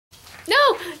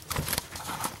No!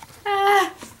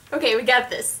 Okay, we got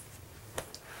this.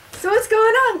 So what's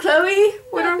going on, Chloe?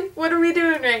 What are we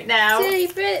doing right now?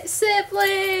 Secret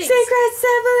siblings! Secret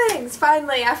siblings!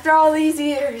 Finally, after all these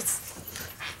years.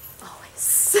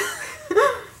 Always.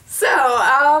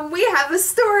 So, we have a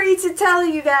story to tell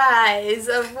you guys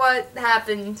of what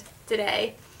happened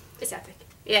today. It's epic.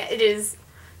 Yeah, it is.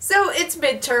 So, it's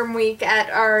midterm week at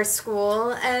our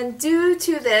school, and due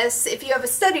to this, if you have a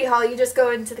study hall, you just go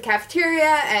into the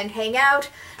cafeteria and hang out,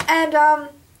 and,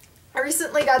 I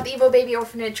recently got the Evil Baby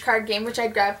Orphanage card game, which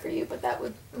I'd grab for you, but that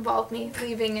would involve me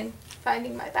leaving and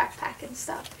finding my backpack and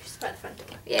stuff. Just by the front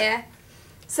door. Yeah.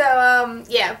 So,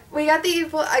 yeah, I got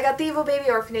the Evil Baby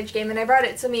Orphanage game, and I brought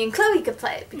it so me and Chloe could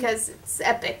play it, because it's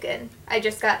epic, and I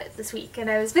just got it this week, and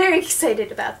I was very excited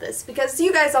about this, because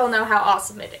you guys all know how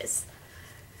awesome it is.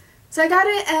 So I got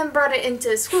it and brought it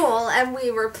into school, and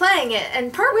we were playing it,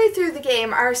 and partway through the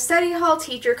game, our study hall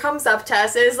teacher comes up to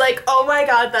us and is like, "Oh my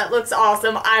god, that looks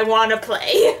awesome, I want to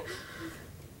play."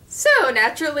 So,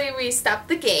 naturally, we stopped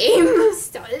the game.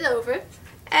 Started over.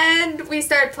 And we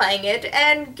started playing it,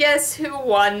 and guess who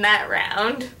won that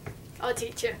round? Our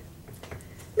teacher.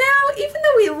 Now, even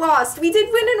though we lost, we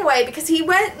did win in a way, because he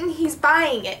went and he's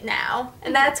buying it now,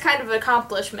 and that's kind of an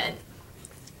accomplishment.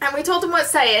 And we told him what to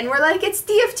say, and we're like, "It's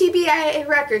DFTBA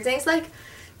Records," and he's like,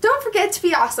 "Don't forget to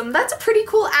be awesome. That's a pretty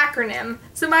cool acronym."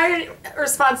 So my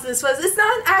response to this was, "It's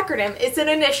not an acronym, it's an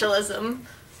initialism."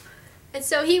 And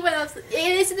so he went up, it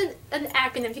isn't an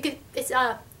acronym, it's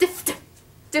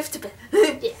DFTBA.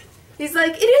 Yeah. He's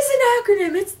like, "It is an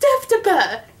acronym, it's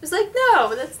DFTBA." I was like,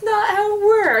 "No, that's not how it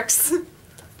works."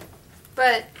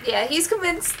 But, yeah, he's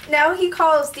convinced, now he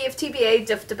calls DFTBA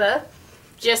DFTBA,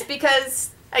 just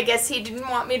because I guess he didn't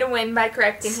want me to win by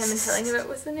correcting him and telling him it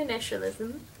was an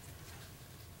initialism.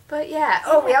 But, yeah.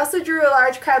 Oh, we also drew a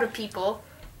large crowd of people.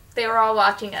 They were all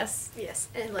watching us. Yes,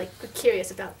 and like, we're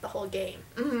curious about the whole game.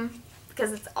 Mm-hmm.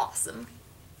 Because it's awesome.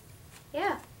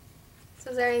 Yeah.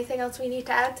 So is there anything else we need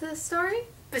to add to this story?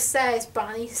 Besides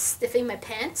Bonnie stiffing my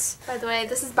pants. By the way,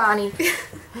 this is Bonnie.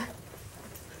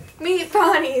 Meet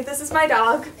Bonnie. This is my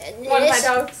dog. And One of my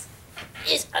dogs.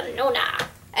 Is a Nona.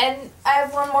 And I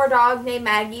have one more dog named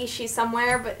Maggie. She's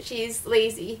somewhere, but she's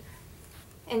lazy.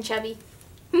 And chubby.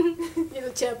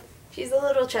 Little chub. She's a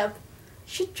little chub.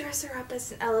 Should dress her up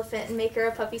as an elephant and make her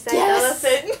a puppy-sized Yes!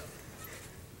 elephant.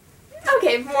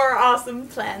 Okay, more awesome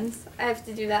plans. I have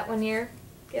to do that one year.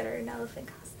 Get her an elephant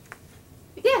costume.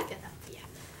 Yeah.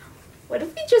 What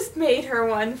if we just made her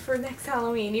one for next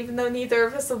Halloween, even though neither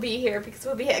of us will be here because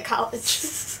we'll be at college?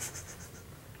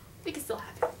 We can still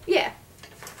have it. Yeah.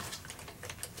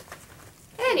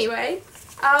 Anyway,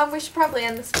 we should probably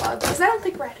end this vlog because I don't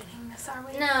think we're editing this, are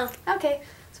we? No. Okay,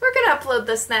 so we're gonna upload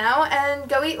this now and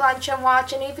go eat lunch and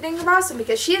watch An Evening of Awesome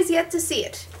because she has yet to see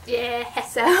it. Yeah.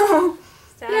 So,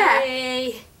 Sorry.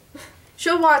 yeah.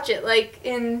 She'll watch it like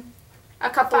in a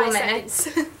couple of 5 minutes,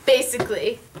 seconds.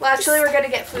 basically. Well, actually, we're gonna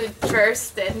get food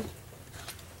first and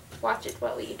watch it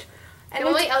while we eat. And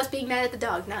Wait, I was being mad at the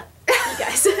dog, not you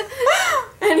guys.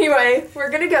 Anyway,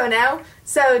 we're gonna go now.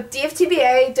 So,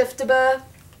 DFTBA, DFTBA.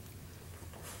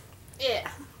 Yeah.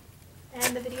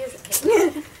 And the video is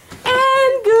ending.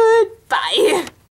 And goodbye.